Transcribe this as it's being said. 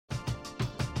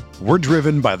We're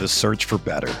driven by the search for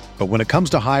better. But when it comes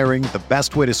to hiring, the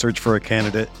best way to search for a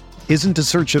candidate isn't to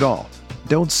search at all.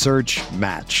 Don't search,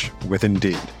 match with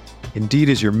Indeed. Indeed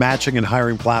is your matching and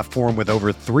hiring platform with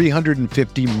over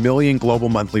 350 million global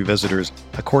monthly visitors,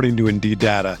 according to Indeed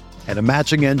data, and a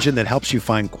matching engine that helps you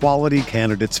find quality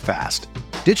candidates fast.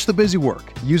 Ditch the busy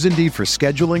work. Use Indeed for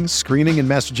scheduling, screening, and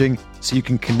messaging so you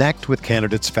can connect with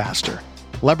candidates faster.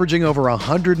 Leveraging over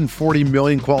 140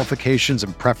 million qualifications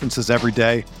and preferences every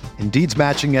day, Indeed's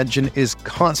matching engine is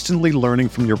constantly learning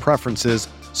from your preferences,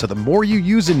 so the more you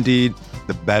use Indeed,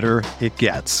 the better it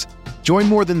gets. Join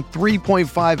more than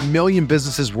 3.5 million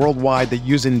businesses worldwide that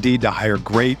use Indeed to hire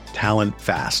great talent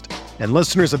fast. And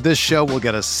listeners of this show will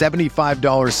get a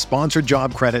 $75 sponsored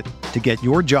job credit to get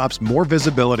your jobs more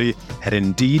visibility at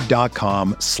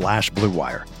Indeed.com/Blue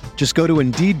Wire. Just go to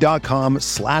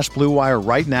Indeed.com/Blue Wire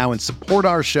right now and support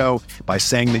our show by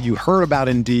saying that you heard about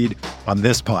Indeed on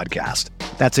this podcast.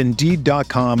 That's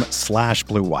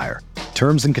Indeed.com/Blue Wire.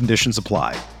 Terms and conditions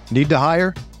apply. Need to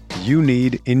hire? You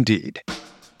need Indeed.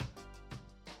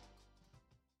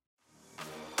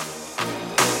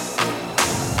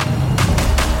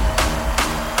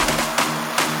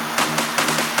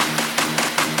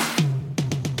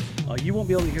 You won't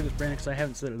be able to hear this, Brandon, because I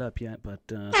haven't set it up yet, but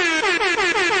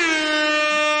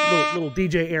little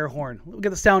DJ air horn. We'll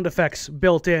get the sound effects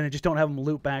built in and just don't have them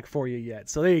loop back for you yet.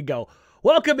 So there you go.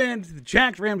 Welcome in to the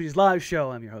Jack Ramsey's live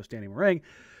show. I'm your host, Danny Meringue,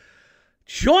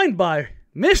 joined by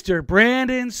Mr.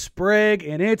 Brandon Sprague,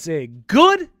 and it's a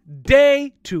good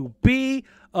day to be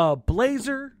a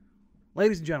Blazer.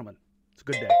 Ladies and gentlemen, it's a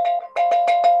good day.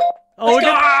 Oh, we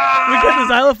get the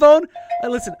xylophone?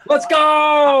 Listen, let's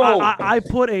go! I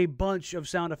put a bunch of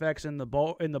sound effects in the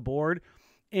board,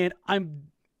 and I'm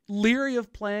leery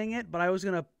of playing it, but I was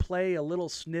gonna play a little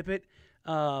snippet,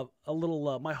 "My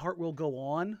Heart Will Go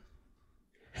On."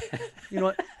 You know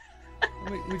what?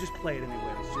 we just play it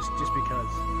anyways, just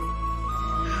because.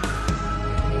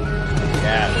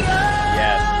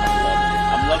 Yes,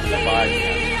 I'm loving the vibe,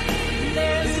 man.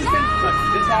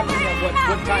 This happened at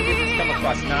what time did this come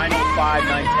across? 9:05,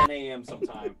 9:10 a.m.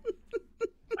 sometime.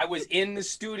 I was in the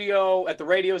studio at the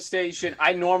radio station.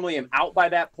 I normally am out by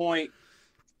that point.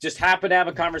 Just happened to have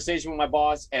a conversation with my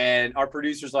boss, and our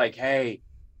producer's like, "Hey,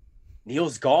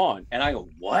 Neil's gone." And I go,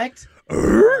 "What?"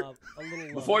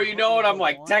 Before you know it, I'm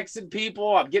like texting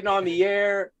people. I'm getting on the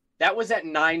air. That was at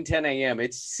 9:10 a.m.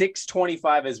 It's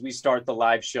 6:25 as we start the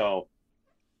live show,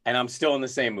 and I'm still in the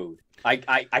same mood. I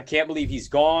can't believe he's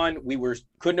gone.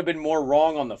 Couldn't have been more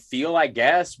wrong on the feel, I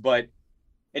guess, but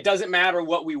it doesn't matter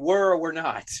what we were or we're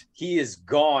not. He is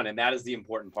gone, and that is the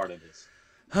important part of this.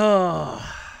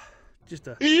 Just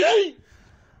a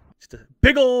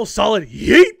big old solid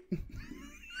yeet.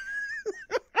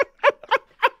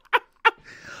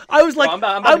 I was like, I'm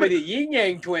about to be the Yin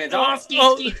Yang twins. I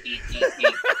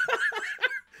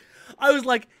was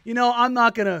like, I'm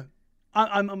not gonna.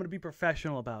 I'm gonna be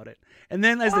professional about it. And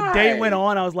then as the day went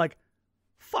on, I was like,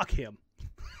 fuck him.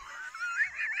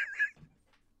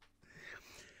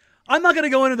 I'm not gonna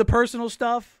go into the personal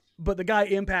stuff, but the guy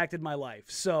impacted my life.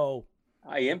 So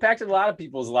he impacted a lot of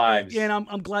people's lives. And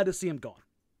I'm glad to see him gone.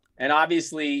 And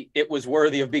obviously it was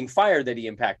worthy of being fired that he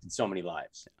impacted so many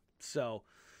lives. So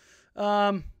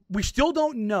we still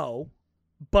don't know,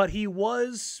 but he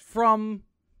was, from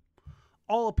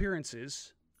all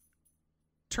appearances,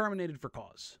 terminated for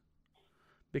cause,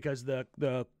 because the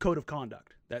code of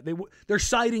conduct that they're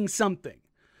citing something.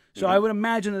 So I would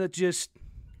imagine that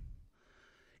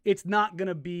it's not going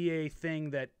to be a thing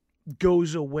that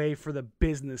goes away for the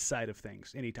business side of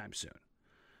things anytime soon.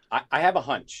 I have a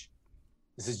hunch.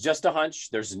 This is just a hunch.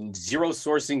 There's zero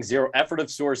sourcing, zero effort of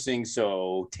sourcing.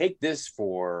 So take this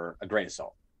for a grain of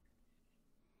salt.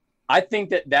 I think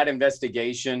that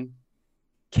investigation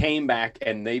came back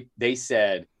and they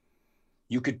said,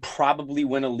 you could probably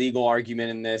win a legal argument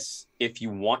in this if you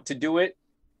want to do it,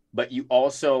 but you're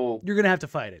going to have to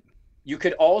fight it. You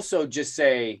could also just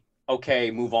say,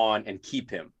 okay, move on and keep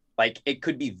him. Like, it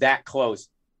could be that close.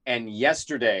 And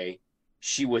yesterday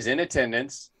she was in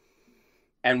attendance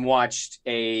and watched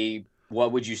a,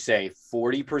 what would you say,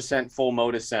 40% full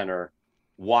Moda Center,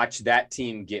 watch that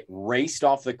team get raced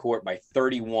off the court by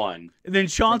 31. And then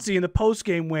Chauncey in the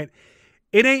postgame went,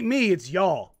 "It ain't me, it's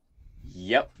y'all."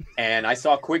 Yep. And I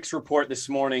saw Quick's report this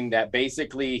morning that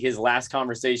basically his last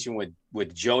conversation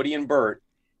with Jody and Bert,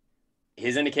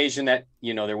 his indication that,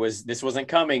 this wasn't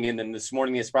coming. And then this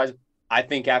morning, the surprise, I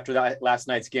think after that last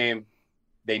night's game,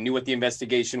 they knew what the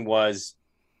investigation was.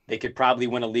 They could probably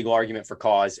win a legal argument for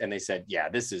cause. And they said, yeah,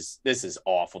 this is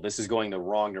awful. This is going the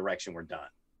wrong direction. We're done.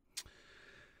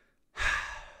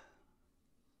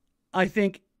 I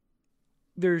think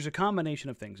there's a combination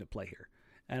of things at play here.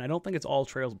 And I don't think it's all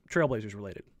Trailblazers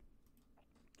related.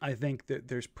 I think that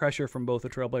there's pressure from both the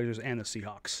Trailblazers and the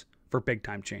Seahawks for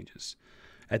big-time changes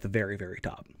at the very, very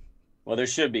top. Well, there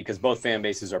should be, because both fan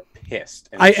bases are pissed.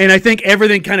 And I think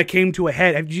everything kind of came to a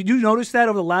head. Did you notice that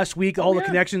over the last week? All the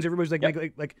connections, everybody's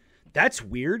like, that's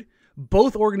weird.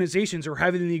 Both organizations are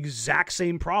having the exact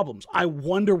same problems. I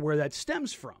wonder where that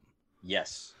stems from.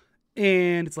 Yes.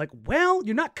 And it's like, well,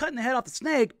 you're not cutting the head off the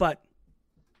snake, but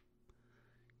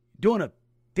doing a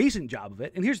decent job of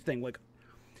it. And here's the thing, like,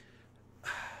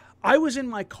 I was in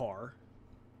my car.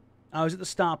 I was at the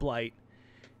stoplight,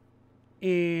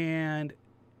 and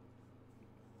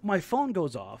my phone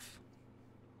goes off,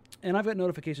 and I've got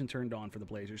notification turned on for the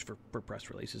Blazers for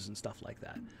press releases and stuff like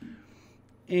that.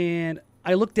 And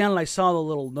I looked down and I saw the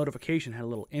little notification had a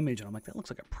little image, and I'm like, that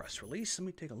looks like a press release. Let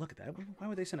me take a look at that. Why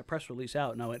would they send a press release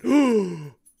out? And I went,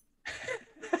 ooh.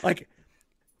 Like,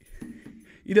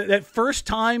 you know, that first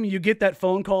time you get that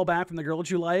phone call back from the girl that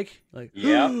you like,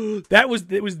 yeah, it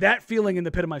was that feeling in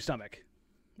the pit of my stomach.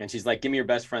 And she's like, "Give me your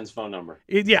best friend's phone number."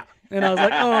 Yeah, and I was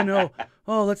like, "Oh no,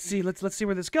 oh let's see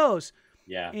where this goes."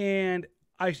 Yeah, and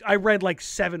I read like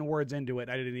 7 words into it.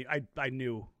 I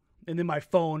knew, and then my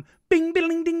phone, bing,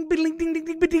 ding, ding, ding, ding, ding, ding,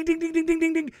 ding, ding, ding, ding,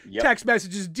 ding, ding, text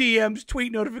messages, DMs,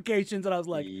 tweet notifications, and I was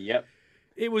like, "Yep."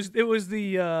 It was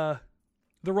the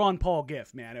Ron Paul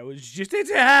gif, man. It was just, it's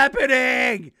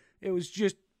happening. It was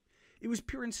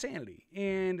pure insanity.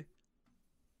 And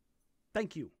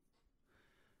thank you,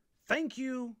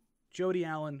 Jody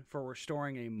Allen, for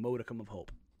restoring a modicum of hope.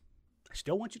 I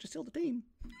still want you to steal the team.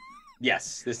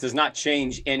 Yes, this does not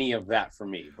change any of that for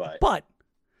me, but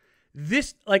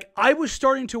this, like, I was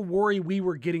starting to worry we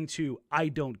were getting to I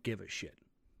don't give a shit.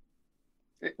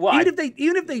 Well,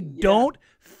 even if they don't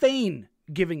feign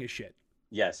giving a shit.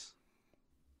 Yes.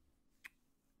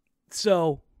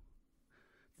 So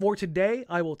for today,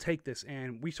 I will take this,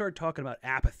 and we started talking about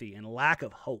apathy and lack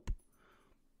of hope.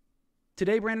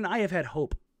 Today, Brandon, I have had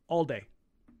hope all day.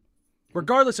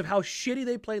 Regardless of how shitty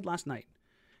they played last night,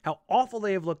 how awful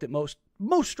they have looked at most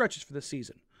stretches for this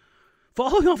season.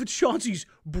 Following off of Chauncey's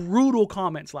brutal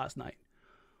comments last night.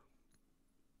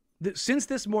 Since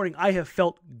this morning, I have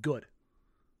felt good.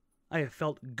 I have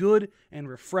felt good and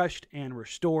refreshed and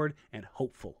restored and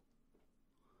hopeful.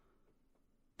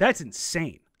 That's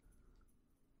insane.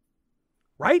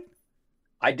 Right?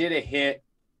 I did a hit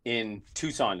in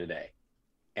Tucson today,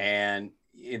 and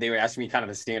they were asking me kind of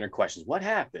the standard questions. What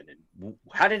happened? And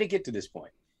how did it get to this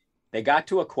point? They got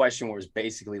to a question where it was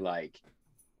basically like,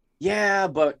 yeah,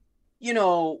 but, you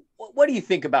know, what do you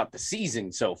think about the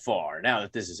season so far now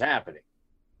that this is happening?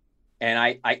 And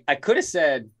I could have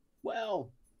said, well,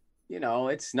 you know,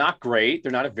 it's not great.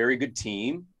 They're not a very good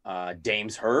team.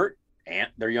 Dame's hurt. And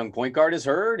their young point guard is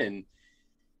hurt, and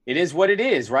it is what it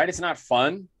is, right? It's not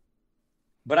fun.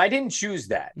 But I didn't choose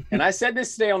that. And I said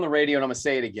this today on the radio, and I'm going to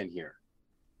say it again here.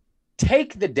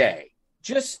 Take the day.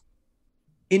 Just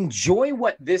enjoy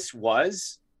what this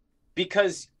was,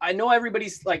 because I know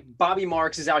everybody's like, Bobby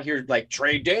Marks is out here like,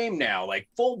 trade Dame now, like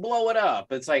full blow it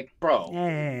up. It's like,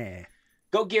 bro,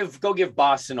 go give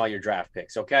Boston all your draft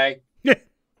picks, okay?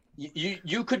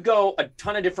 You could go a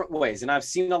ton of different ways, and I've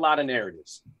seen a lot of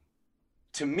narratives.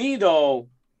 To me, though,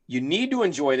 you need to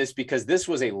enjoy this because this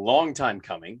was a long time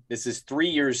coming. This is 3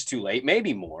 years too late,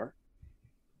 maybe more.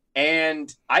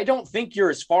 And I don't think you're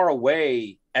as far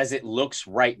away as it looks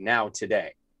right now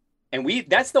today. And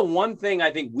that's the one thing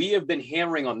I think we have been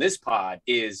hammering on this pod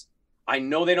is, I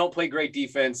know they don't play great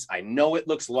defense. I know it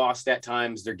looks lost at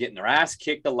times. They're getting their ass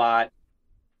kicked a lot.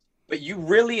 But you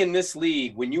really, in this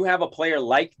league, when you have a player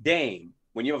like Dame,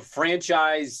 when you have a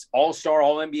franchise all-star,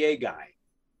 all-NBA guy,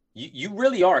 you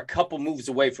really are a couple moves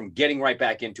away from getting right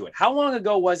back into it. How long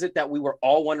ago was it that we were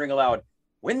all wondering aloud,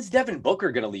 when's Devin Booker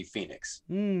going to leave Phoenix?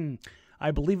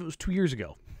 I believe it was 2 years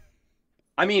ago.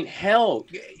 I mean, hell,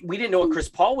 we didn't know what Chris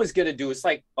Paul was going to do. It's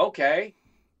like, okay.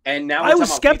 And now I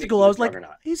was skeptical. I was like,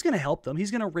 he's going to help them.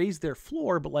 He's going to raise their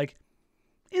floor. But, like,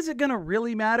 is it going to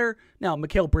really matter? Now,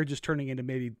 Mikal Bridges turning into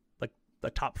maybe, like, the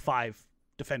top 5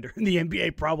 defender in the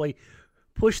NBA probably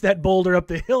push that boulder up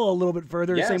the hill a little bit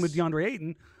further. Yes. Same with DeAndre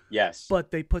Ayton. Yes.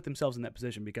 But they put themselves in that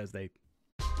position because they...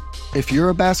 If you're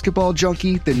a basketball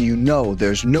junkie, then you know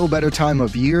there's no better time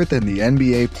of year than the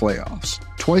NBA playoffs.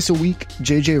 Twice a week,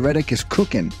 JJ Redick is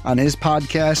cooking on his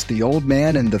podcast, The Old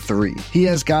Man and the Three. He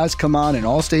has guys come on in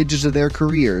all stages of their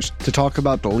careers to talk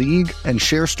about the league and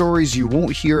share stories you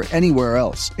won't hear anywhere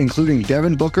else, including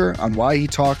Devin Booker on why he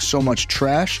talks so much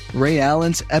trash, Ray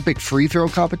Allen's epic free throw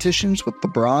competitions with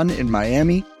LeBron in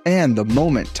Miami, and the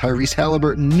moment Tyrese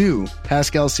Halliburton knew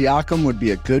Pascal Siakam would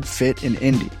be a good fit in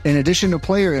Indy. In addition to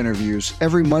player interviews,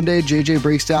 every Monday JJ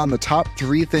breaks down the top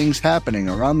 3 things happening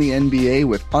around the NBA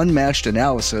with unmatched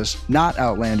analysis, not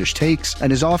outlandish takes,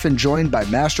 and is often joined by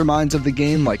masterminds of the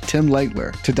game like Tim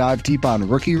Legler to dive deep on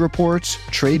rookie reports,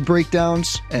 trade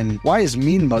breakdowns, and why is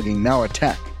mean mugging now a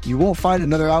tech? You won't find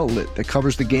another outlet that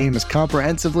covers the game as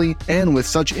comprehensively and with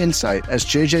such insight as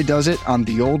JJ does it on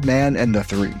The Old Man and the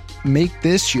Three. Make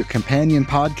this your companion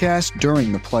podcast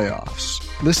during the playoffs.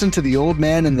 Listen to The Old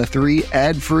Man and the Three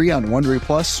ad-free on Wondery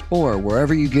Plus or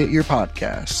wherever you get your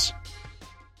podcasts.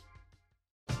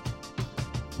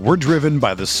 We're driven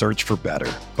by the search for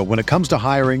better. But when it comes to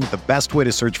hiring, the best way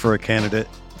to search for a candidate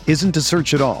isn't to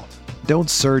search at all. Don't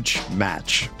search,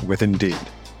 match with Indeed.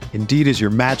 Indeed is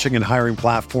your matching and hiring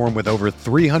platform with over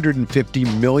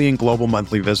 350 million global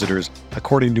monthly visitors,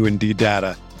 according to Indeed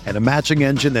data, and a matching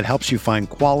engine that helps you find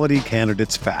quality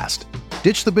candidates fast.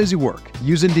 Ditch the busy work.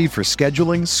 Use Indeed for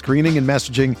scheduling, screening, and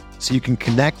messaging so you can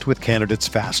connect with candidates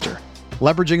faster.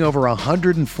 Leveraging over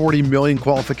 140 million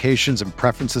qualifications and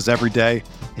preferences every day,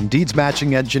 Indeed's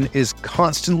matching engine is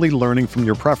constantly learning from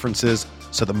your preferences,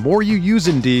 so the more you use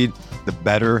Indeed, the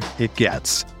better it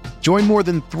gets. Join more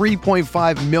than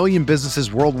 3.5 million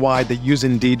businesses worldwide that use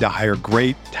Indeed to hire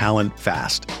great talent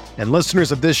fast. And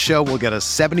listeners of this show will get a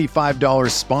 $75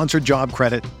 sponsored job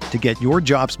credit to get your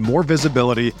jobs more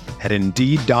visibility at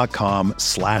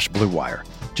Indeed.com/Blue Wire.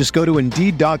 Just go to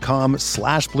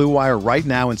Indeed.com/Blue Wire right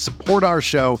now and support our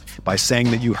show by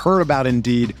saying that you heard about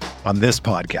Indeed on this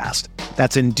podcast.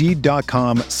 That's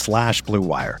Indeed.com/Blue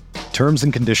Wire. Terms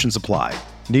and conditions apply.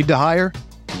 Need to hire?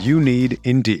 You need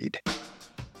Indeed.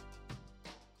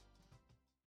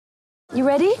 You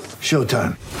ready?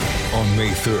 Showtime. On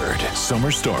May 3rd,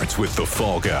 summer starts with The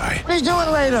Fall Guy. Let's do it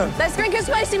later. Let's drink a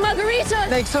spicy margarita.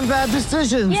 Make some bad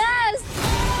decisions. Yes!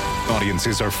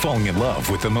 Audiences are falling in love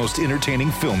with the most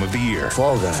entertaining film of the year.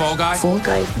 Fall Guy. Fall Guy? Fall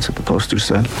guy. That's what the poster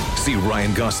said. See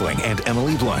Ryan Gosling and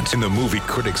Emily Blunt in the movie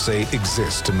critics say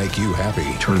exists to make you happy.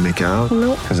 Trying to make it out?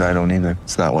 Nope. Because I don't either.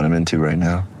 It's not what I'm into right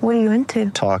now. What are you into?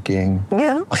 Talking.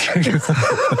 Yeah.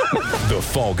 The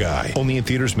Fall Guy. Only in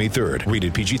theaters May 3rd.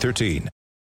 Rated PG-13.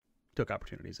 Took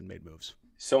opportunities and made moves.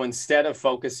 So instead of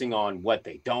focusing on what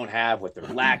they don't have, what they're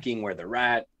lacking, where they're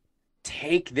at,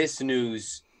 take this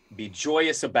news, be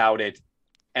joyous about it.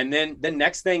 And then the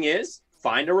next thing is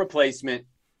find a replacement,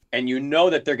 and you know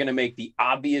that they're going to make the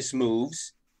obvious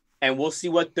moves, and we'll see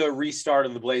what the restart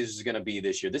of the Blazers is going to be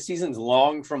this year. This season's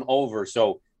long from over,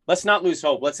 so let's not lose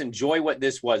hope. Let's enjoy what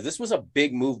this was. This was a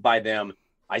big move by them.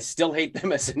 I still hate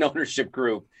them as an ownership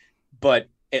group, but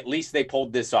at least they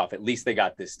pulled this off. At least they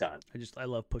got this done. I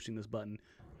love pushing this button.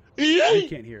 You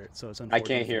can't hear it, so it's unfortunate. I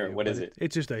can't hear it. What is it?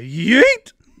 It's just a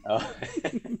yeet. Oh.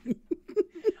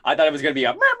 I thought it was going to be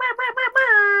a.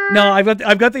 No, I've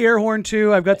got the air horn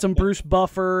too. I've got some Bruce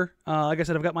Buffer. Like I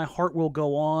said, I've got My Heart Will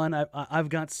Go On. I've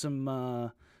got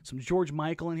some George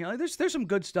Michael in here. Like, there's some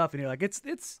good stuff in here. Like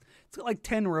it's got like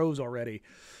 10 rows already.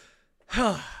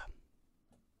 I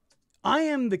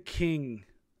am the king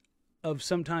of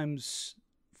sometimes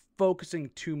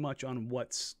focusing too much on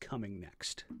what's coming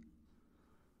next.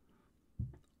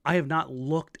 I have not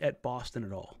looked at Boston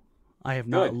at all. I have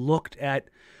not looked at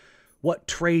what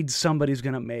trades somebody's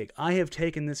going to make. I have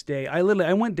taken this day. I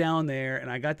went down there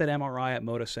and I got that MRI at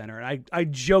Moda Center, and I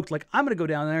joked like, I'm going to go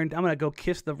down there and I'm going to go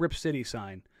kiss the Rip City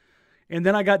sign. And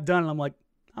then I got done and I'm like,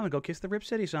 I'm going to go kiss the Rip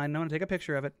City sign and I'm going to take a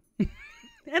picture of it. And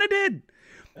I did.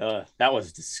 That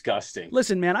was disgusting.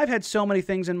 Listen, man, I've had so many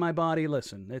things in my body.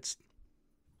 Listen, it's...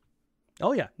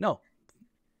 Oh, yeah. No.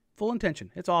 Full intention.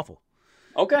 It's awful.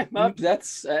 Okay.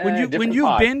 That's when you've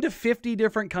been to 50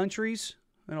 different countries,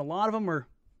 and a lot of them are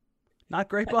not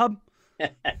great, Bob,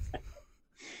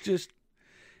 just,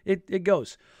 it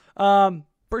goes.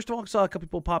 First of all, I saw a couple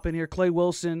people pop in here. Clay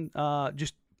Wilson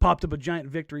just popped up a giant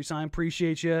victory sign.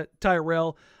 Appreciate you.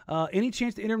 Tyrell, any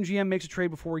chance the interim GM makes a trade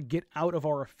before we get out of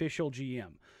our official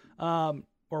GM?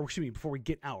 Before we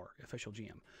get our official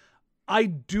GM. I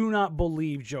do not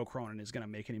believe Joe Cronin is going to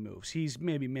make any moves. He's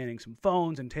maybe manning some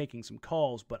phones and taking some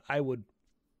calls, but I would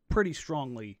pretty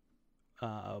strongly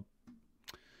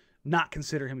not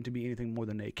consider him to be anything more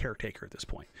than a caretaker at this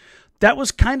point. That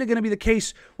was kind of going to be the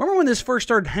case. Remember when this first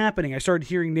started happening, I started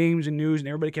hearing names and news, and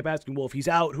everybody kept asking, well, if he's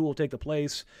out, who will take the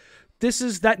place? This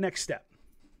is that next step.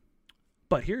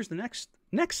 But here's the next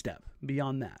step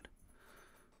beyond that.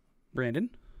 Brandon,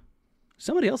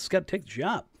 somebody else has got to take the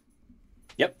job.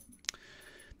 Yep.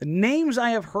 The names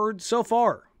I have heard so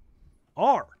far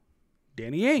are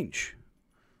Danny Ainge,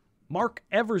 Mark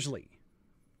Eversley,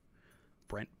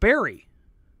 Brent Barry,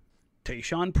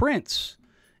 Tayshaun Prince,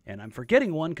 And I'm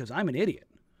forgetting one because I'm an idiot.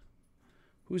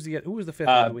 Who was the fifth one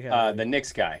that we had? The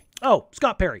Knicks guy. Oh,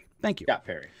 Scott Perry. Thank you. Scott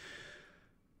Perry.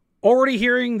 Already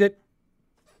hearing that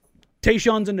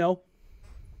Tayshaun's a no.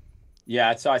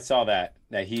 Yeah, I saw that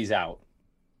he's out.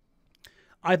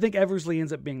 I think Eversley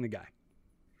ends up being the guy.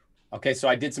 Okay, so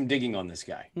I did some digging on this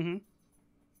guy. Mm-hmm.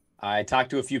 I talked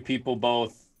to a few people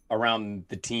both around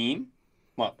the team.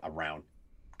 Well,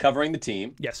 covering the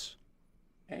team. Yes.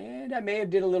 And I may have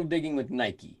did a little digging with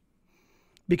Nike.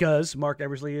 Because Mark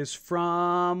Eversley is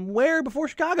from where before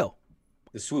Chicago?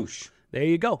 The swoosh. There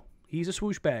you go. He's a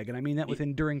swoosh bag, and I mean that with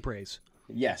enduring praise.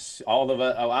 Yes,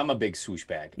 I'm a big swoosh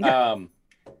bag. Okay.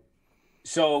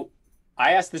 So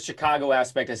I asked the Chicago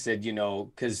aspect. I said,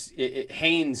 because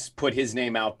Haynes put his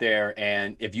name out there,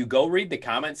 and if you go read the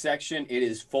comment section, it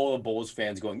is full of Bulls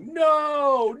fans going,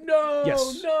 no,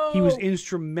 Yes, no. he was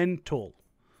instrumental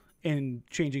in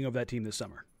changing over that team this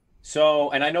summer. So,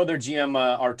 and I know their GM,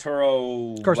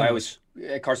 Arturo Carcinovas,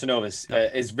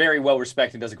 is very well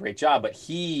respected, does a great job, but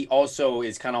he also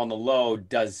is kind of on the low,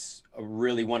 does a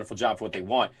really wonderful job for what they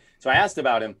want. So I asked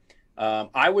about him.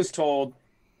 I was told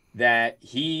that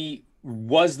he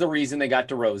was the reason they got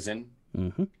DeRozan.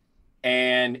 Mm-hmm.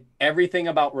 And everything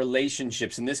about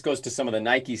relationships, and this goes to some of the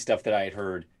Nike stuff that I had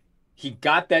heard, he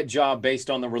got that job based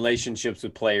on the relationships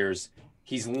with players.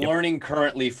 He's learning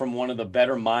currently from one of the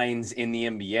better minds in the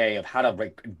NBA of how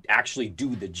to actually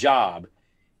do the job.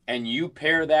 And you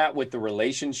pair that with the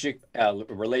relationship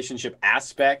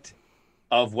aspect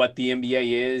of what the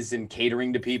NBA is and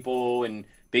catering to people and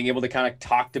being able to kind of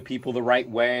talk to people the right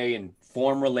way and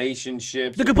form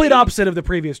relationships. The complete opposite of the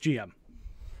previous GM.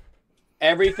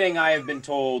 Everything I have been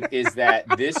told is that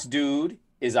this dude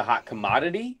is a hot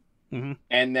commodity. Mm-hmm.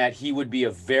 And that he would be a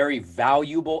very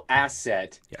valuable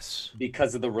asset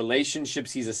because of the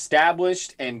relationships he's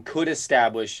established and could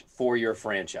establish for your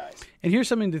franchise. And here's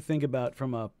something to think about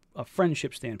from a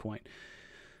friendship standpoint.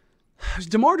 Is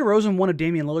DeMar DeRozan one of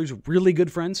Damian Lillard's really good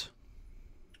friends?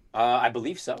 I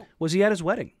believe so. Was he at his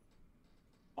wedding?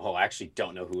 Oh, I actually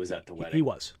don't know who was at the wedding. He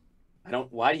was.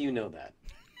 Why do you know that?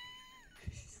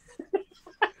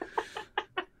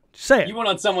 Say it. You went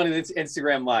on someone's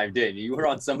Instagram Live, didn't you? You were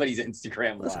on somebody's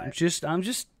Instagram Live.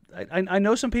 Listen, I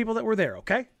know some people that were there,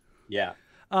 okay? Yeah.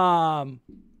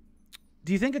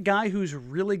 Do you think a guy who's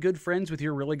really good friends with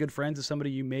your really good friends is somebody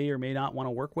you may or may not want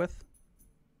to work with?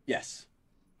 Yes.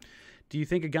 Do you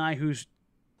think a guy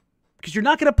because you're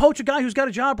not going to poach a guy who's got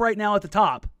a job right now at the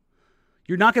top.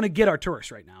 You're not going to get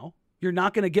Arturas right now. You're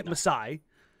not going to get Masai.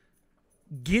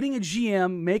 Getting a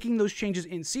GM, making those changes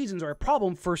in seasons are a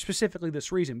problem for specifically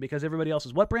this reason because everybody else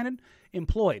is what, Brandon?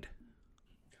 Employed.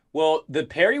 Well, the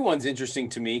Perry one's interesting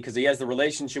to me because he has the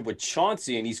relationship with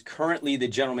Chauncey, and he's currently the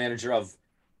general manager of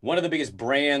one of the biggest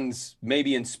brands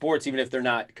maybe in sports, even if they're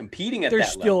not competing at that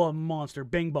level. They're still a monster.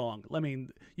 Bing bong. I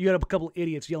mean, you got a couple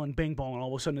idiots yelling bing bong, and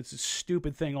all of a sudden it's a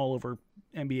stupid thing all over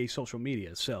NBA social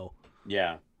media. So,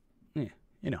 yeah.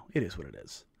 It is what it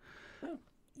is.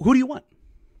 Who do you want?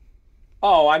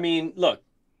 Oh, I mean, look,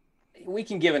 we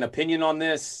can give an opinion on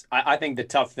this. I think the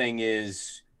tough thing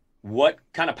is what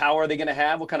kind of power are they going to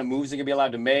have? What kind of moves they're going to be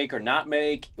allowed to make or not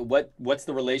make? What's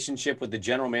the relationship with the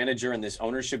general manager and this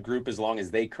ownership group as long as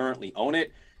they currently own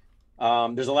it?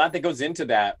 There's a lot that goes into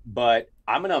that, but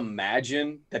I'm going to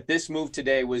imagine that this move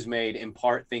today was made in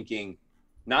part thinking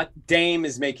not Dame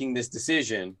is making this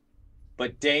decision,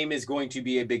 but Dame is going to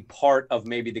be a big part of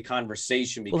maybe the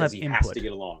conversation because he has to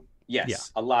get along.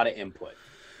 Yes, a lot of input.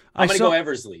 I'm going to go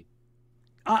Eversley.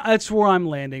 That's where I'm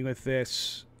landing with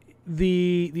this.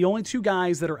 The only two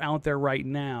guys that are out there right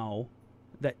now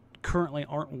that currently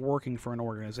aren't working for an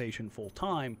organization full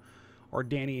time are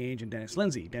Danny Ainge and Dennis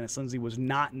Lindsey. Dennis Lindsey was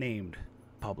not named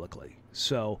publicly,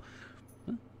 so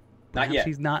perhaps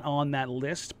he's not on that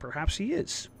list. Perhaps he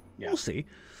is. Yeah. We'll see.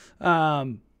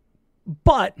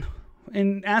 But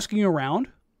in asking around,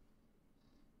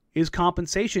 is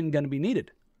compensation going to be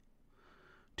needed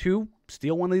to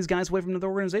steal one of these guys away from another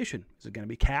organization? Is it going to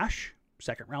be cash,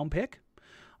 second-round pick?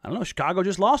 I don't know. Chicago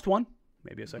just lost one.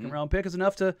 Maybe a second-round pick is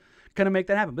enough to kind of make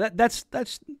that happen. But that's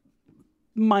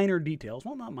minor details.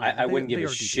 Well, not minor. I wouldn't give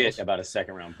a shit about a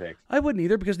second-round pick. I wouldn't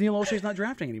either because Neil Olshey's not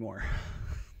drafting anymore.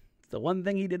 It's the one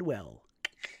thing he did well.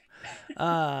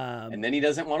 And then he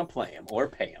doesn't want to play him or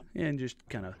pay him. And just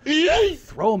kind of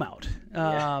throw him out.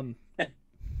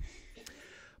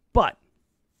 But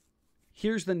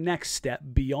here's the next step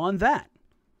beyond that.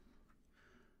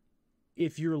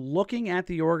 If you're looking at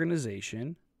the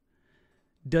organization,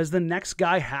 does the next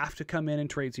guy have to come in and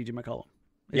trade C.J. McCollum?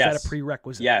 Is that a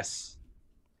prerequisite? Yes.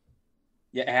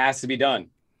 Yeah, it has to be done.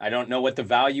 I don't know what the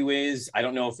value is. I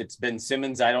don't know if it's Ben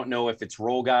Simmons. I don't know if it's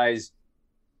role guys.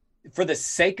 for the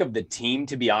sake of the team,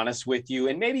 to be honest with you,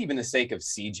 and maybe even the sake of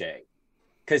CJ,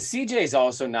 because CJ's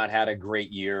also not had a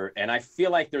great year, and I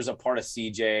feel like there's a part of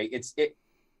CJ.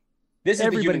 This is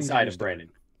the human side of Brandon.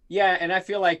 Yeah, and I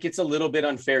feel like it's a little bit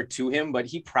unfair to him, but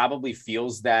he probably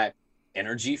feels that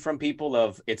energy from people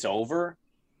of it's over.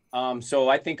 So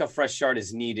I think a fresh start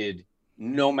is needed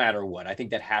no matter what. I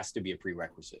think that has to be a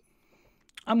prerequisite.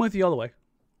 I'm with you all the way.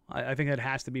 I think that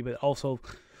has to be, but also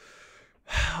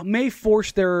may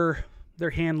force their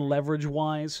hand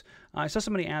leverage-wise. I saw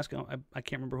somebody ask, I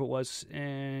can't remember who it was.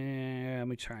 Let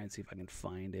me try and see if I can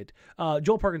find it.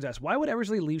 Joel Perkins asked, why would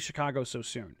Eversley leave Chicago so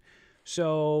soon?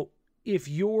 So if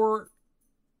you're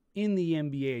in the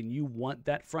NBA and you want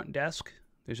that front desk,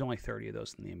 there's only 30 of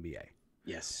those in the NBA.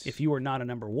 Yes. If you are not a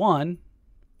number one,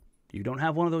 you don't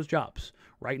have one of those jobs.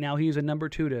 Right now, he's a number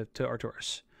two to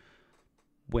Arturas.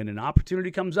 When an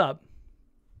opportunity comes up,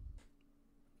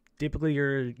 typically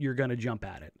you're going to jump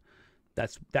at it.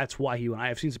 That's why he and I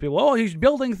have seen some people, he's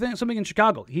building something in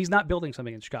Chicago. He's not building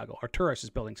something in Chicago. Arturas is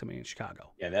building something in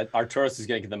Chicago. Yeah, that Arturas is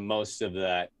going to get the most of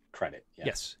that credit. Yeah.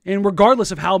 Yes. And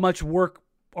regardless of how much work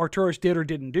Arturas did or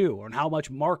didn't do, or how much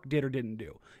Mark did or didn't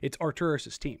do, it's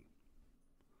Arturas' team.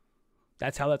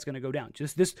 That's how that's going to go down.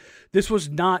 Just this was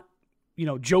not,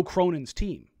 Joe Cronin's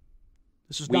team.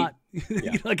 This was not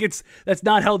that's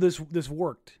not how this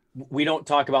worked. We don't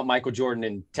talk about Michael Jordan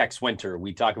and Tex Winter.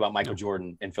 We talk about Michael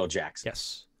Jordan and Phil Jackson.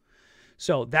 Yes.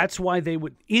 So that's why they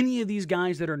would, any of these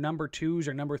guys that are number twos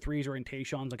or number threes, or in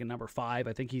Tayshaun's like a number 5.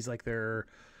 I think he's like their,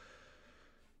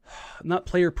 not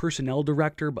player personnel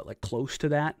director, but like close to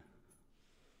that.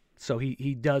 So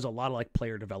he does a lot of like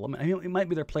player development. I mean, it might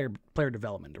be their player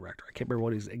development director. I can't remember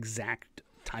what his exact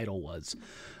title was.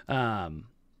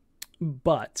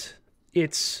 But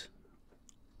it's...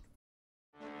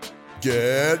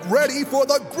 Get ready for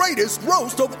the greatest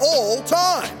roast of all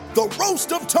time, the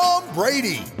Roast of Tom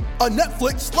Brady, a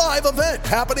Netflix live event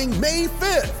happening May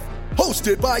 5th.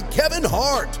 Hosted by Kevin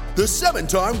Hart, the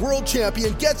 7-time world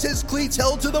champion gets his cleats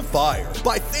held to the fire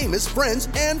by famous friends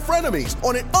and frenemies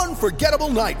on an unforgettable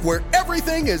night where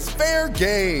everything is fair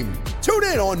game. Tune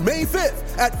in on May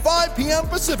 5th at 5 p.m.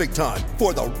 Pacific time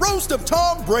for the Roast of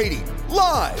Tom Brady,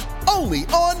 live only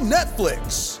on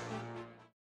Netflix.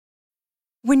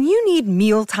 When you need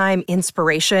mealtime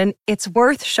inspiration, it's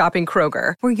worth shopping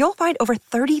Kroger, where you'll find over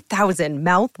 30,000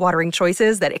 mouth-watering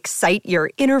choices that excite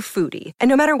your inner foodie. And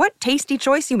no matter what tasty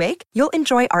choice you make, you'll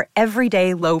enjoy our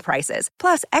everyday low prices,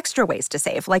 plus extra ways to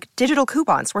save, like digital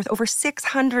coupons worth over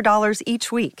 $600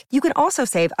 each week. You can also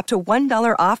save up to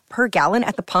 $1 off per gallon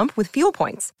at the pump with fuel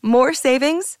points. More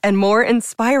savings and more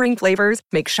inspiring flavors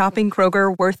make shopping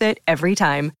Kroger worth it every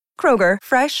time. Kroger,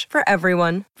 fresh for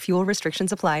everyone. Fuel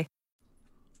restrictions apply.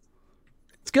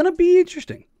 It's going to be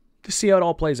interesting to see how it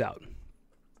all plays out.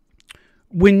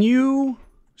 When you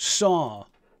saw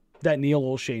that Neil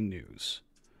Olshey news,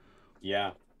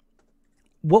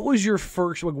 what was your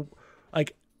first,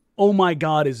 like, oh my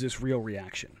God, is this real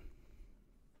reaction?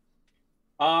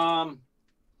 Here's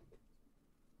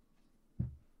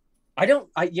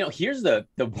the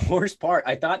worst part.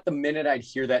 I thought the minute I'd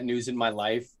hear that news in my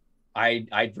life,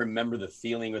 I'd remember the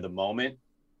feeling or the moment.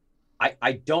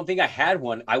 I don't think I had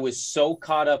one. I was so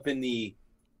caught up in the,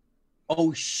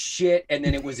 oh shit. And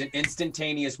then it was an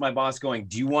instantaneous, my boss going,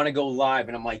 do you want to go live?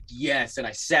 And I'm like, yes. And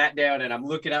I sat down and I'm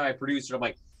looking at my producer. I'm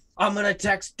like, I'm going to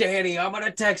text Danny. I'm going to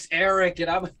text Eric.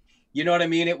 And you know what I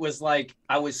mean? It was like,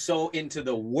 I was so into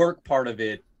the work part of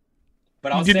it,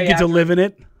 but you didn't get to live in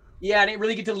it. Yeah. I didn't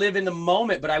really get to live in the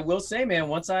moment, but I will say, man,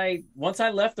 once I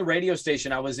left the radio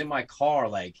station, I was in my car.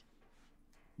 Like,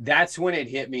 that's when it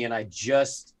hit me. And I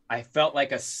felt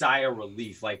like a sigh of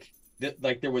relief, like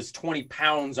there was 20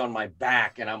 pounds on my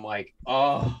back. And I'm like,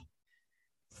 oh,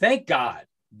 thank God,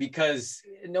 because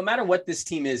no matter what this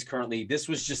team is currently, this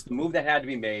was just the move that had to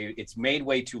be made. It's made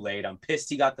way too late. I'm pissed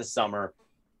he got the summer,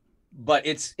 but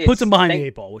it's puts him behind the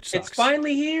 8 ball, which sucks. It's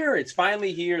finally here. It's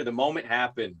finally here. The moment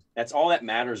happened. That's all that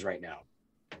matters right now.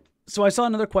 So I saw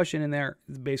another question in there.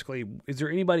 Basically, is there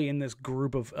anybody in this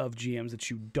group of GMs that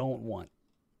you don't want?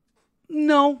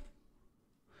 No.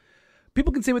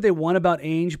 People can say what they want about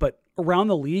Ainge, but around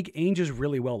the league, Ainge is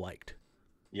really well liked.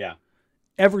 Yeah.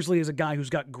 Eversley is a guy who's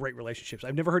got great relationships.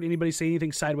 I've never heard anybody say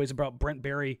anything sideways about Brent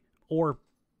Barry or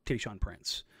Tayshaun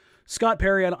Prince. Scott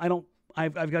Perry,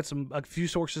 I've got a few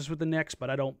sources with the Knicks, but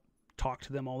I don't talk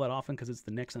to them all that often because it's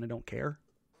the Knicks and I don't care.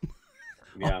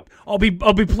 Yeah. I'll be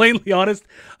plainly honest.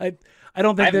 I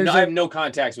don't think I have no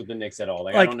contacts with the Knicks at all.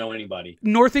 Like I don't know anybody.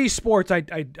 Northeast sports,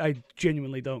 I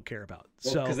genuinely don't care about.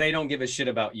 Well, because they don't give a shit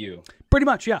about you. Pretty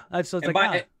much, yeah.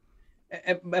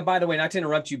 And by the way, not to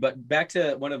interrupt you, but back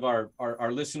to one of our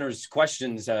listeners'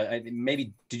 questions.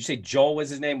 Maybe did you say Joel was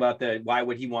his name about why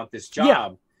would he want this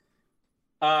job?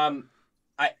 Yeah.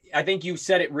 I think you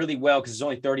said it really well because there's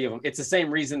only 30 of them. It's the same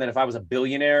reason that if I was a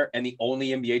billionaire and the only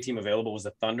NBA team available was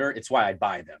the Thunder, it's why I'd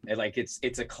buy them.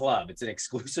 It's a club. It's an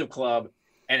exclusive club,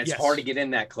 and it's hard to get in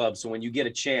that club. So when you get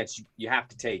a chance, you have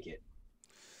to take it.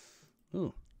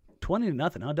 Ooh,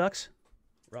 20-0, huh, Ducks?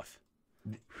 Rough.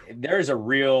 There's a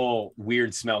real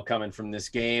weird smell coming from this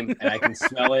game, and I can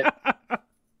smell it.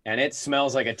 And it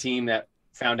smells like a team that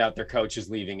found out their coach is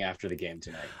leaving after the game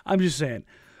tonight. I'm just saying.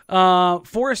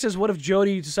 Forrest says, what if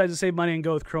Jody decides to save money and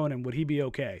go with Cronin? Would he be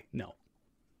okay? No.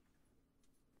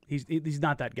 He's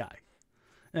not that guy.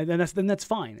 And then that's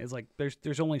fine. It's like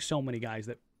there's only so many guys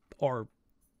that are.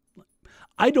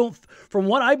 From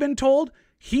what I've been told,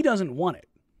 he doesn't want it.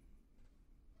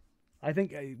 I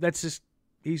think that's just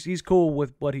he's cool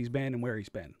with what he's been and where he's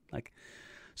been. Like,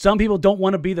 some people don't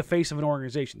want to be the face of an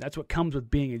organization. That's what comes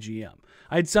with being a GM.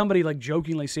 I had somebody like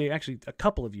jokingly say, actually a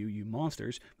couple of you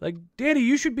monsters, like, Danny,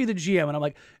 you should be the GM. And I'm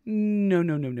like, no.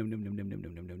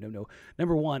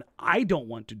 Number one, I don't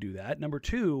want to do that. Number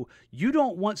two, you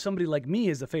don't want somebody like me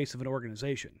as the face of an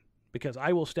organization, because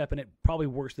I will step in it probably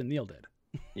worse than Neil did.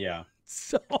 Yeah.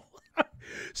 So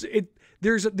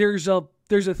there's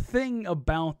a thing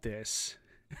about this.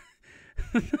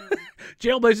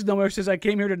 Jailblazers No More says, I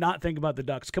came here to not think about the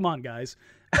Ducks. Come on, guys.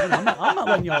 I'm not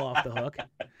letting y'all off the hook.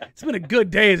 It's been a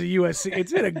good day as a USC.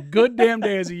 It's been a good damn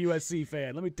day as a USC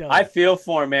fan. Let me tell you. I feel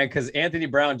for him, man, because Anthony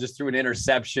Brown just threw an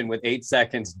interception with 8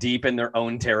 seconds deep in their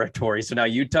own territory. So now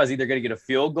Utah's either going to get a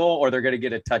field goal or they're going to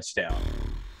get a touchdown.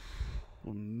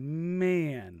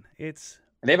 Man,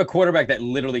 they have a quarterback that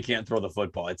literally can't throw the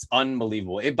football. It's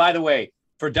unbelievable. By the way,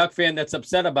 for a Duck fan that's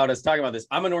upset about us talking about this,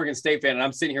 I'm an Oregon State fan, and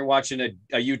I'm sitting here watching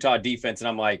a Utah defense, and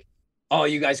I'm like, oh,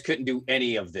 you guys couldn't do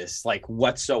any of this, like,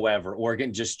 whatsoever.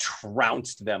 Oregon just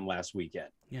trounced them last weekend.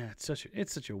 Yeah, it's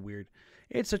such a weird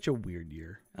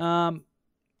year.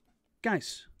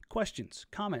 Guys, questions,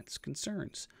 comments,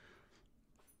 concerns.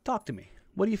 Talk to me.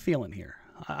 What are you feeling here?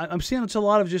 I'm seeing it's a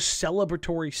lot of just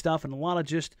celebratory stuff and a lot of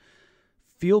just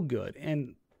feel good,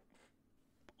 and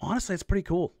honestly, it's pretty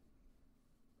cool.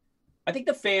 I think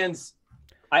the fans.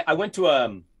 I went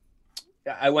to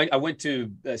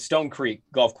Stone Creek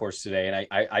golf course today, and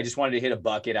I just wanted to hit a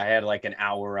bucket. I had like an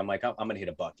hour. I'm like, I'm gonna hit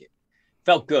a bucket.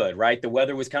 Felt good, right? The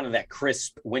weather was kind of that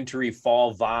crisp, wintry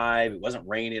fall vibe. It wasn't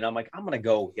raining. I'm like, I'm gonna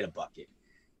go hit a bucket.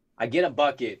 I get a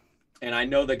bucket, and I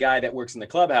know the guy that works in the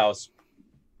clubhouse.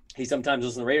 He sometimes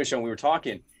listens to the radio show, and we were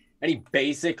talking, and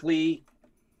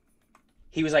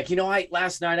he was like,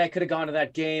 last night I could have gone to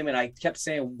that game. And I kept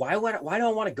saying, why do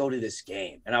I want to go to this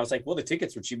game? And I was like, well, the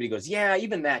tickets were cheap. But he goes, yeah,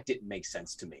 even that didn't make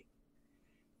sense to me.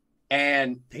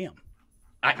 And damn,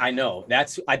 I know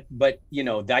but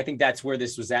I think that's where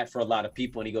this was at for a lot of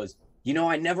people. And he goes,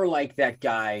 I never liked that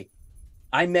guy.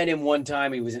 I met him one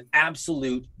time. He was an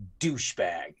absolute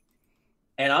douchebag.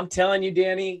 And I'm telling you,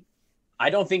 Danny, I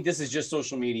don't think this is just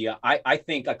social media. I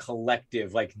think a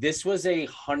collective, like, this was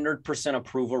 100%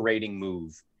 approval rating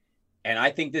move. And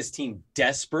I think this team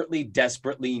desperately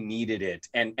needed it.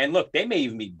 And look, they may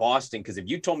even beat Boston, because if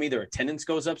you told me their attendance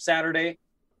goes up Saturday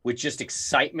with just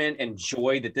excitement and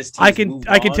joy that this team I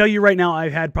can tell you right now,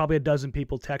 I've had probably a dozen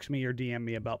people text me or DM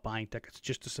me about buying tickets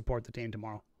just to support the team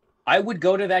tomorrow. I would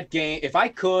go to that game if I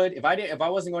could. If I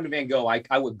wasn't going to Van Gogh,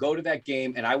 I would go to that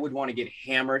game, and I would want to get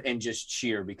hammered and just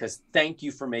cheer, because thank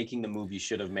you for making the move you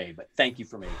should have made. But thank you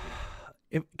for making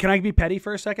it. Can I be petty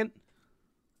for a second?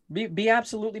 Be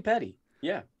absolutely petty.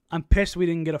 Yeah. I'm pissed we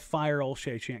didn't get a Fire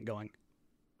Olshey chant going.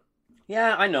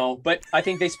 Yeah, I know, but I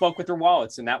think they spoke with their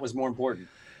wallets, and that was more important.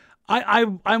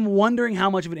 I'm wondering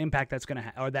how much of an impact that's going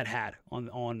to or that had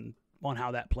on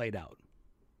how that played out.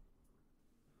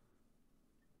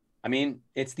 I mean,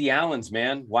 it's the Allens,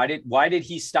 man. Why did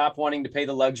he stop wanting to pay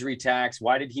the luxury tax?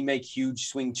 Why did he make huge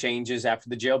swing changes after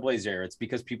the Jailblazer era? It's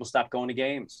because people stopped going to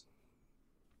games.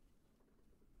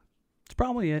 It's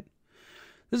probably it.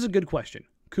 This is a good question.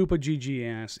 Koopa GG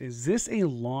asks, is this a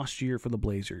lost year for the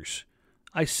Blazers?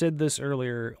 I said this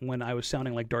earlier when I was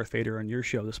sounding like Darth Vader on your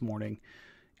show this morning.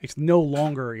 It's no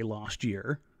longer a lost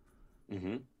year.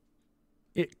 Mm-hmm.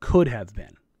 It could have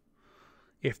been.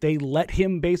 If they let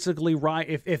him basically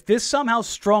ride, if this somehow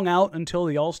strung out until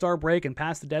the All-Star break and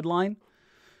past the deadline,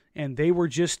 and they were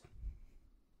just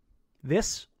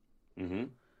this,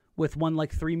 with one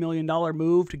like $3 million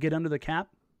move to get under the cap,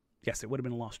 yes, it would have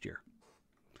been a lost year.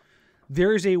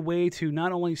 There is a way to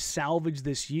not only salvage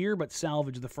this year, but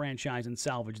salvage the franchise and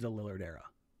salvage the Lillard era.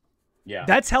 Yeah.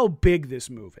 That's how big this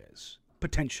move is,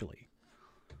 potentially.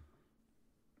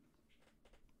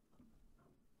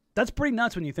 That's pretty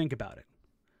nuts when you think about it.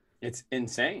 It's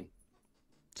insane.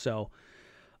 So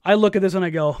I look at this and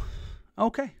I go,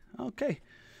 okay.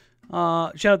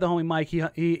 Shout out to homie Mike.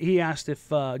 He asked if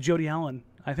Jody Allen,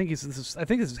 I think this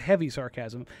is heavy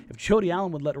sarcasm, if Jody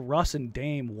Allen would let Russ and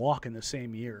Dame walk in the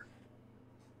same year.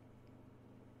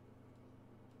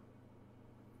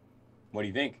 What do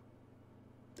you think?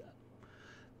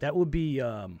 That would be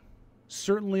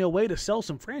certainly a way to sell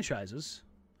some franchises.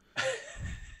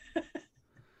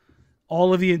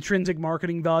 All of the intrinsic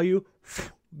marketing value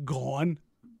gone.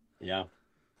 Yeah.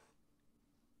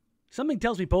 Something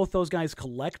tells me both those guys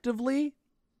collectively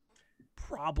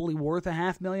probably worth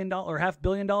 $500,000 or $500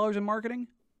 million in marketing.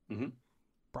 Mm-hmm.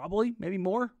 Probably, maybe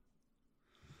more.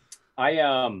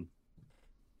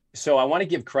 So I want to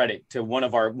give credit to one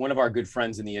of our good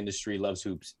friends in the industry, loves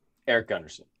hoops, Eric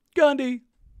Gunderson. Gundy.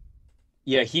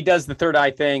 Yeah, he does the third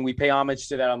eye thing. We pay homage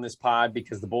to that on this pod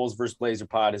because the Bulls vs. Blazer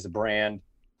pod is a brand.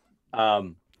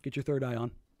 Get your third eye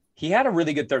on. He had a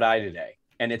really good third eye today.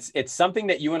 And it's something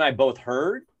that you and I both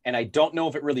heard, and I don't know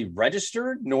if it really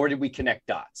registered, nor did we connect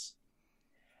dots.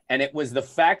 And it was the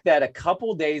fact that a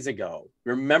couple days ago,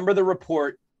 remember the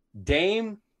report,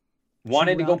 Dame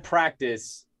wanted to go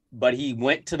practice, but he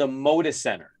went to the Moda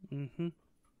Center. Mm-hmm.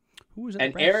 Who was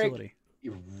at the Eric, facility?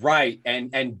 Right.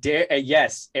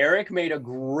 Yes, Eric made a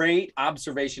great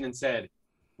observation and said,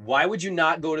 why would you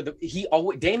not go to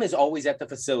Dame is always at the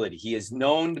facility. He is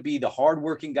known to be the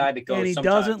hardworking guy that goes. And he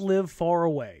sometimes. doesn't live far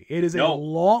away. It is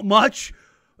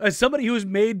as somebody who has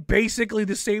made basically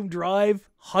the same drive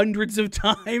hundreds of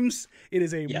times, it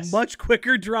is a much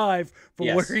quicker drive from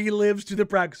where he lives to the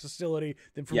practice facility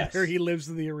than from where he lives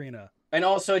to the arena. And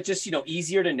also it's just,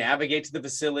 easier to navigate to the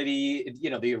facility,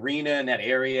 the arena and that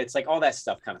area. It's like all that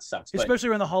stuff kind of sucks. Especially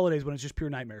around the holidays when it's just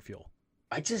pure nightmare fuel.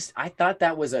 I thought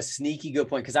that was a sneaky good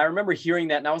point because I remember hearing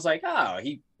that and I was like, oh,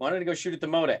 he wanted to go shoot at the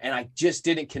Moda. And I just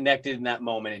didn't connect it in that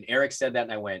moment. And Eric said that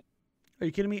and I went, are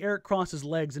you kidding me? Eric crossed his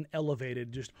legs and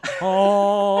elevated just,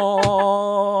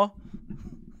 oh.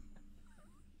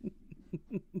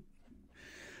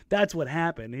 That's what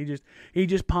happened. He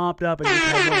just popped up and just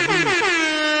had one of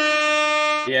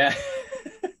these. Yeah.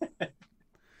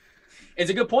 It's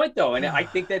a good point, though. And I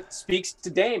think that speaks to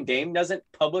Dame. Dame doesn't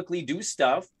publicly do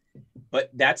stuff,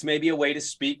 but that's maybe a way to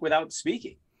speak without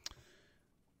speaking.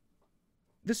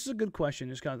 This is a good question.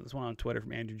 Just got this one on Twitter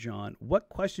from Andrew John. What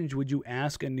questions would you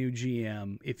ask a new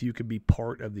GM if you could be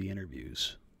part of the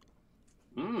interviews?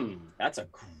 That's a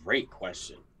great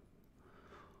question.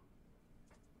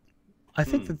 I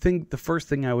think the first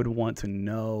thing I would want to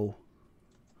know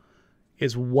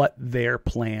is what their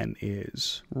plan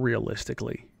is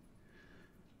realistically.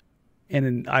 And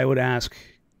then I would ask,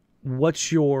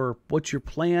 what's your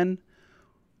plan?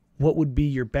 What would be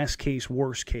your best case,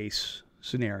 worst case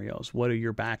scenarios? What are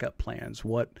your backup plans?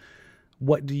 What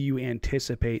do you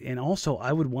anticipate? And also,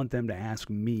 I would want them to ask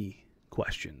me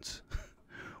questions.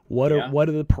 What are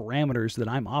the parameters that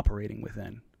I'm operating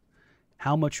within?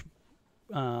 How much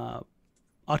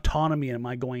autonomy am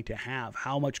I going to have?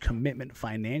 How much commitment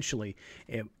financially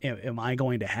am I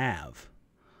going to have?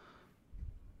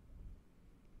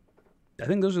 I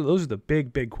think those are the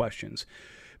big questions.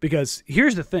 Because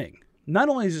here's the thing. Not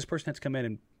only does this person have to come in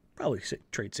and probably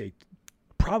trade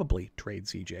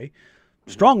CJ,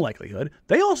 strong likelihood,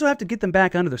 they also have to get them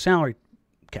back under the salary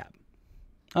cap.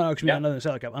 Under the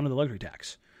salary cap, under the luxury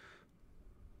tax.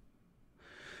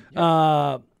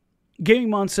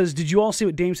 Gaming Mon says, did you all see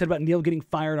what Dame said about Neil getting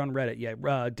fired on Reddit?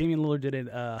 Yeah, Damian Lillard did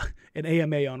an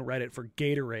AMA on Reddit for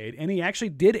Gatorade, and he actually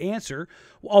did answer,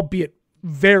 albeit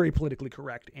very politically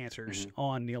correct answers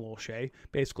on Neil O'Shea.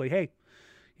 Basically, hey,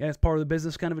 it's part of the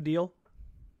business kind of a deal.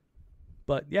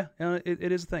 But,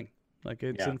 it is a thing. Like,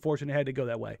 it's unfortunate it had to go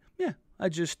that way. Yeah,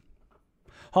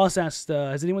 Haas asked,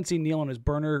 has anyone seen Neil on his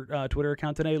burner Twitter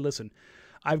account today? Listen,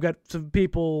 I've got some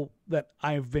people that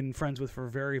I've been friends with for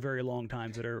very, very long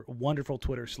times that are wonderful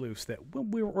Twitter sleuths that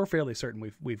we're fairly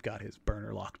certain we've got his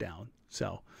burner locked down.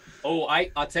 So,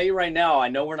 I'll tell you right now, I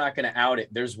know we're not going to out it.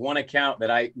 There's one account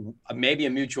that maybe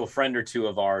a mutual friend or two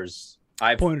of ours,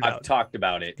 I've talked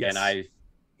about it, yes. And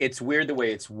it's weird the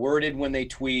way it's worded when they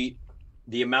tweet,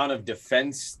 the amount of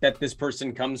defense that this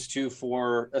person comes to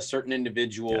for a certain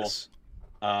individual. Yes.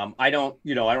 I don't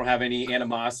have any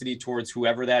animosity towards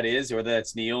whoever that is, or whether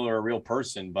that's Neil or a real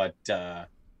person, but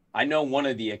I know one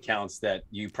of the accounts that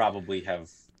you probably have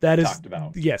talked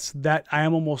about. Yes, that I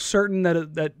am almost certain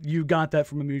that you got that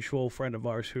from a mutual friend of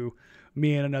ours who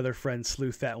me and another friend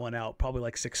sleuthed that one out probably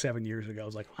like 6-7 years ago. I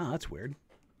was like, wow, that's weird.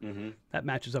 Mm-hmm. That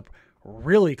matches up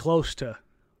really close to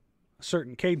a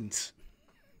certain cadence.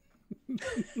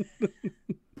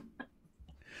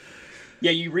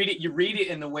 Yeah, you read it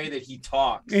in the way that he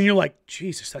talks. And you're like,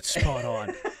 Jesus, that's spot on.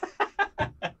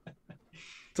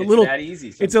 It's a It's little that easy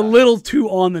It's a sometimes. little too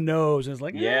on the nose. It's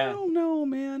like, Yeah. I don't know,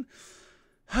 man.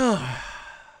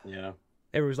 Yeah.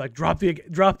 Everyone's like, drop the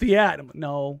ad. I'm like,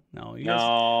 no. You guys-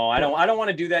 No, I don't want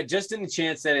to do that. Just in the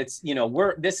chance that it's,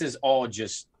 this is all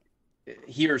just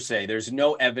hearsay. There's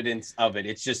no evidence of it.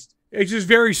 It's just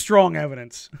very strong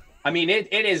evidence. I mean,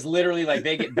 it is literally like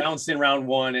they get bounced in round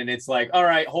one, and it's like, all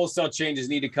right, wholesale changes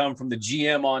need to come from the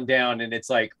GM on down, and it's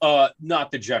like,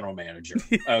 not the general manager,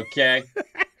 okay.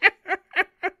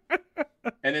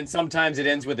 And then sometimes it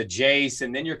ends with a Jace,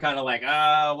 and then you're kind of like,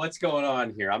 what's going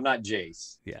on here? I'm not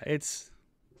Jace. Yeah, it's.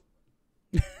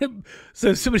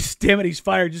 So somebody's damn it, he's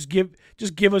fired. Just give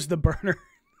us the burner.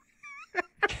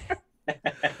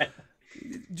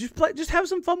 Just have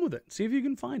some fun with it. See if you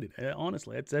can find it.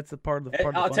 Honestly, that's the part of the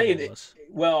part. I'll of the tell you fun of that. this.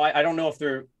 Well, I don't know if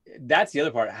that's the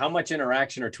other part. How much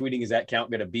interaction or tweeting is that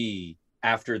count going to be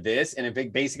after this? And if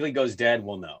it basically goes dead,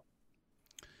 we'll know.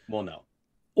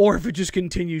 Or if it just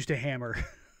continues to hammer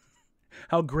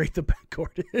how great the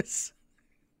backcourt is.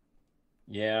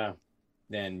 Yeah.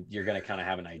 Then you're going to kind of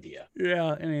have an idea.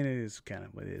 Yeah, I mean, it is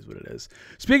what it is.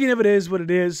 Speaking of it is what it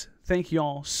is, thank you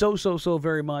all so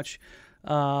very much.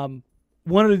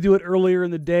 Wanted to do it earlier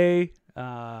in the day.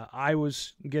 I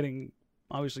was getting,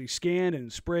 obviously, scanned,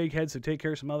 and Sprague heads to take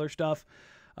care of some other stuff.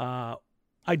 I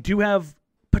do have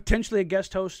potentially a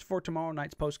guest host for tomorrow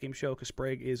night's post-game show because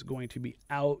Sprague is going to be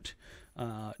out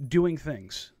doing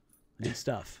things and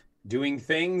stuff. Doing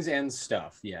things and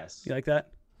stuff, yes. You like that?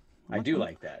 I do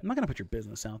like that. I'm not going to put your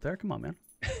business out there. Come on, man.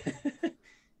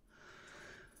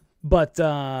 But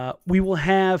we will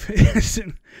have.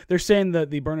 They're saying that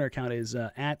the burner account is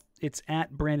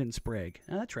at Brandon Sprague.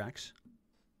 That tracks.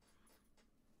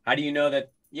 How do you know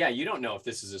that? Yeah, you don't know if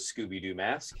this is a Scooby-Doo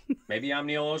mask. Maybe I'm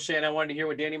Neil O'Shea, and I wanted to hear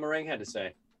what Danny Meringue had to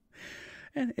say.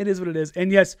 And it is what it is.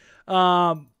 And yes,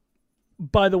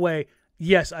 by the way,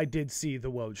 yes, I did see the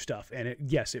Woj stuff, and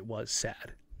it was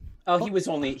sad. Oh,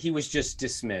 he was just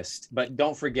dismissed. But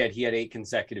don't forget, he had 8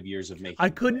 consecutive years of making. I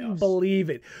couldn't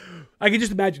believe it. I can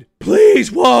just imagine.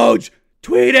 Please, Woj,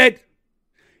 tweet it.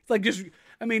 It's like just.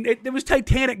 I mean, it was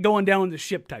Titanic going down the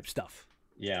ship type stuff.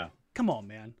 Yeah. Come on,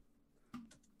 man.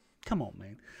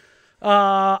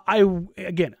 I am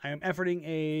efforting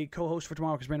a co-host for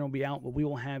tomorrow because Brandon will be out, but we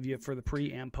will have you for the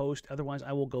pre and post. Otherwise,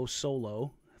 I will go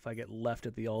solo if I get left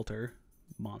at the altar.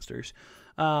 Monsters.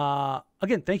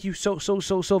 Again, thank you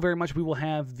so very much. We will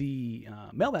have the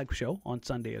mailbag show on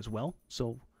Sunday as well.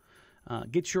 So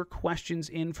get your questions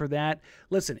in for that.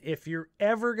 Listen, if you're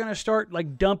ever going to start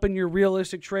like dumping your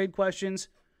realistic trade questions,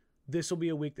 this will be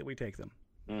a week that we take them.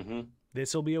 Mm-hmm.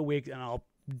 This will be a week, and I'll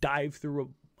dive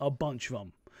through a bunch of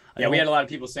them. Yeah, we had a lot of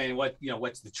people saying,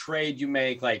 what's the trade you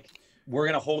make? Like, we're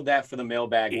going to hold that for the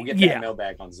mailbag. We'll get that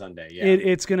mailbag on Sunday.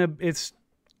 Yeah.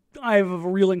 I have a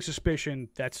reeling suspicion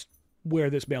that's where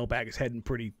this mailbag is heading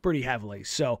pretty heavily.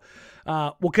 So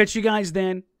we'll catch you guys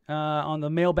then on the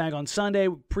mailbag on Sunday,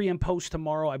 pre and post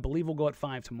tomorrow. I believe we'll go at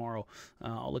 5 tomorrow.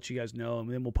 I'll let you guys know, and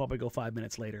then we'll probably go 5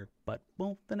 minutes later. But,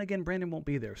 well, then again, Brandon won't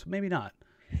be there, so maybe not.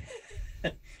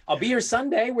 I'll be here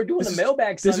Sunday. We're doing the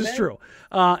mailbag Sunday. This is true.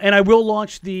 And I will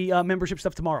launch the membership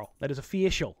stuff tomorrow. That is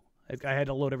official. I had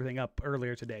to load everything up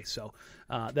earlier today, so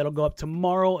that'll go up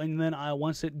tomorrow. And then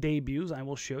once it debuts, I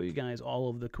will show you guys all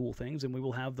of the cool things, and we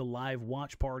will have the live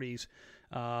watch parties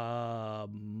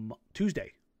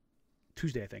Tuesday.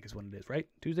 Tuesday, I think, is when it is, right?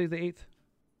 Tuesday's the 8th?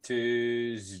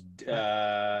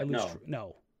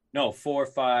 No, 4,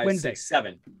 5, Wednesday. 6,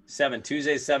 7. 7.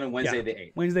 Tuesday 7, Wednesday the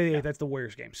 8th. Wednesday the 8th, that's the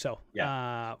Warriors game. So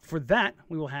for that,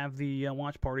 we will have the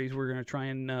watch parties. We're going to try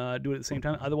and do it at the same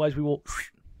time. Otherwise, we will...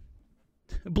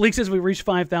 Bleak says we reach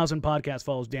 5,000 podcast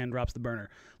follows. Dan drops the burner.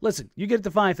 Listen, you get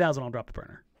to 5,000, I'll drop the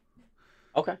burner.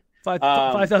 Okay.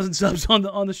 5,000 subs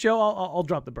on the show, I'll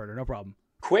drop the burner. No problem.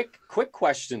 Quick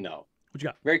question, though. What you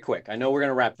got? Very quick. I know we're going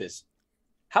to wrap this.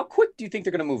 How quick do you think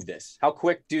they're going to move this? How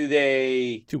quick do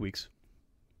they... 2 weeks.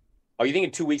 Oh, you think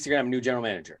in 2 weeks they're going to have a new general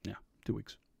manager? Yeah, 2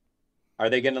 weeks. Are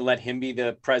they going to let him be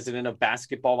the president of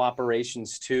basketball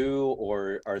operations too,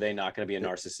 or are they not going to be a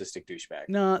narcissistic douchebag?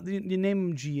 No, you name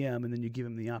him GM, and then you give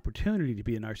him the opportunity to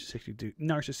be a narcissistic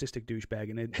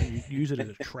douchebag, and you use it as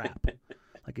a trap.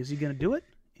 Like, is he going to do it?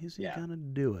 Is he going to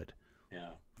do it?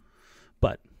 Yeah.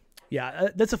 But, yeah,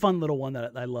 that's a fun little one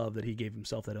that I love that he gave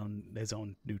himself his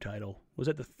own new title. Was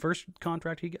that the first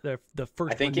contract he got? The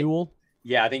first renewal?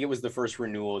 I think it was the first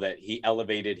renewal that he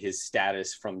elevated his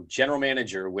status from general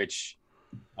manager,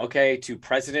 to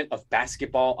president of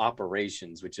basketball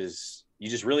operations, which is, you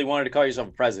just really wanted to call yourself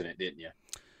a president, didn't you?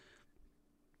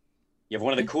 You have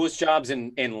one of the coolest jobs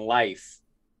in life,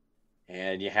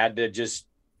 and you had to just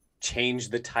change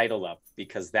the title up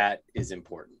because that is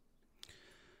important.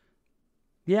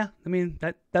 Yeah, I mean,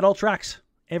 that all tracks.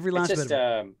 Every last bit of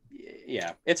it.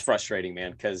 Yeah, it's frustrating,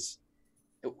 man, because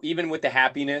even with the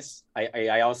happiness,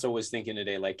 I also was thinking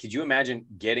today, like, could you imagine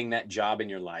getting that job in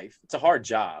your life? It's a hard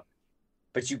job,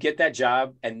 but you get that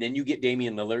job and then you get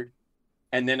Damian Lillard.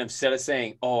 And then instead of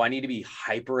saying, oh, I need to be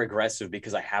hyper aggressive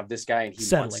because I have this guy and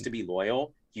he wants to be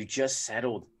loyal, you just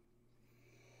settled.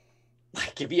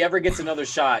 Like, if he ever gets another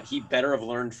shot, he better have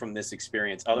learned from this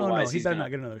experience. Otherwise, he better not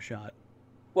get another shot.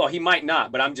 Well, he might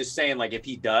not, but I'm just saying, like, if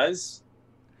he does,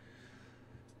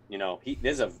 you know,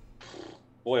 there's a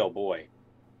boy, oh boy.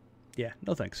 Yeah,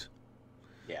 no thanks.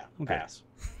 Yeah, okay. Pass.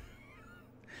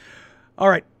 All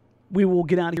right, we will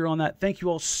get out of here on that. Thank you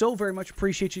all so very much.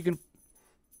 Appreciate you.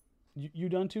 You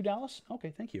done too, Dallas?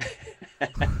 Okay, thank you.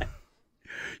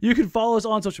 You can follow us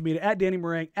on social media at Danny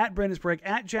Marang, at Brendan Sprague,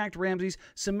 at Jacked Ramses.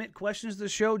 Submit questions to the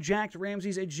show,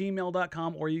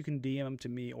 jackedramses@gmail.com, or you can DM them to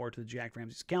me or to the Jacked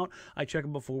Ramses account. I check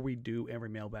them before we do every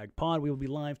mailbag pod. We will be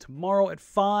live tomorrow at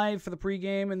 5 for the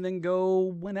pregame and then go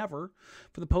whenever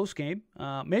for the postgame.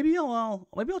 Maybe I'll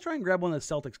try and grab one of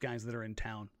the Celtics guys that are in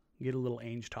town. Get a little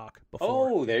Ainge talk before.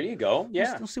 Oh, there you go.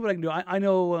 Yeah. We'll see what I can do. I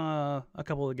know a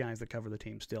couple of the guys that cover the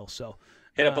team still. So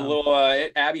hit up a little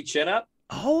Abby chin up.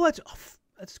 Oh, that's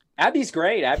Abby's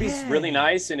great. Abby's really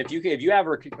nice, and if you have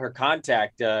her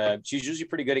contact, she's usually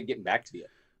pretty good at getting back to you.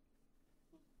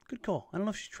 Good call. I don't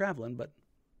know if she's traveling, but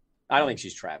I don't think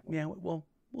she's traveling. Yeah, well,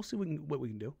 we'll see what we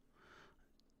can do.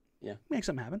 Yeah, make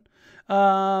something happen.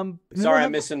 Sorry,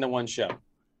 I'm missing the one show.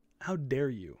 How dare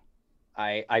you?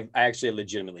 I actually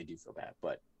legitimately do feel bad,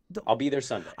 but I'll be there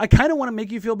Sunday. I kind of want to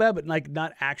make you feel bad, but like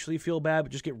not actually feel bad,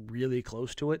 but just get really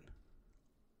close to it.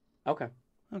 Okay,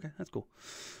 that's cool.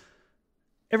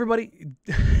 Everybody,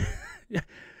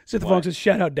 sit the phone says,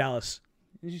 shout out Dallas.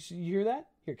 Did you hear that?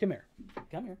 Here, come here.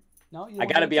 No, I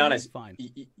got to be honest. Fine.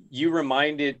 You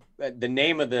reminded the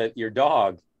name of your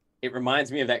dog. It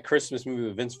reminds me of that Christmas movie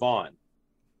with Vince Vaughn.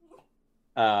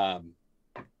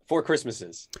 4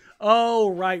 Christmases.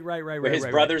 Oh, right. Where his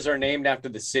brothers are named after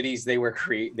the cities they were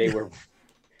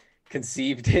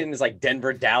conceived in. It's like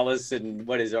Denver, Dallas, and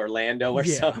what is Orlando or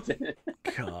something.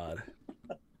 God.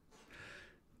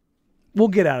 We'll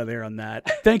get out of there on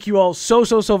that. Thank you all so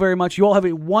very much. You all have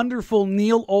a wonderful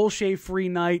Neil Olshey free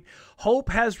night. Hope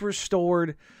has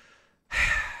restored.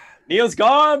 Neil's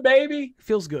gone, baby.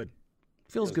 Feels good.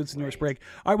 Feels good, Senor Sprague.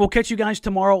 All right, we'll catch you guys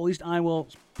tomorrow. At least I will.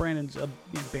 Brandon's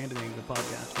abandoning the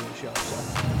podcast from the show.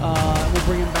 So we'll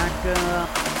bring him back.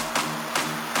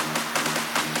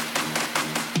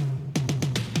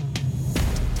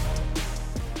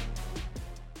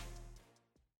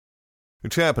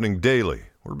 It's happening daily.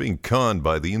 We're being conned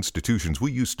by the institutions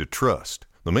we used to trust.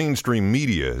 The mainstream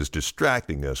media is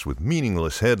distracting us with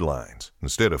meaningless headlines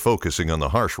instead of focusing on the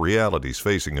harsh realities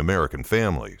facing American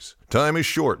families. Time is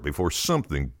short before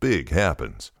something big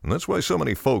happens, and that's why so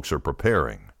many folks are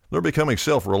preparing. They're becoming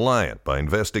self-reliant by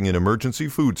investing in emergency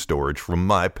food storage from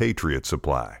My Patriot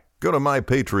Supply. Go to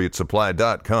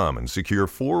MyPatriotSupply.com and secure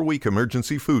 4-week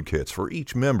emergency food kits for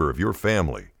each member of your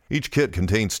family. Each kit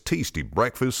contains tasty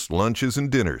breakfasts, lunches, and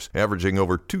dinners, averaging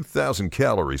over 2,000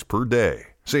 calories per day.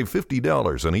 Save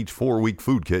 $50 on each 4-week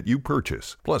food kit you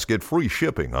purchase. Plus, get free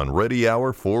shipping on Ready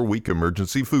Hour 4-week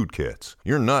emergency food kits.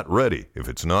 You're not ready if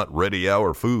it's not Ready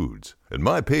Hour Foods. At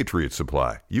My Patriot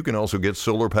Supply, you can also get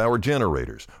solar power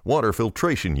generators, water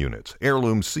filtration units,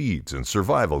 heirloom seeds, and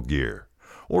survival gear.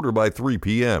 Order by 3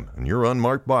 p.m. and your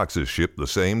unmarked boxes ship the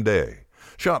same day.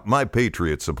 Shop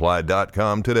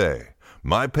MyPatriotSupply.com today.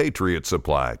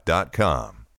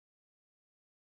 MyPatriotSupply.com.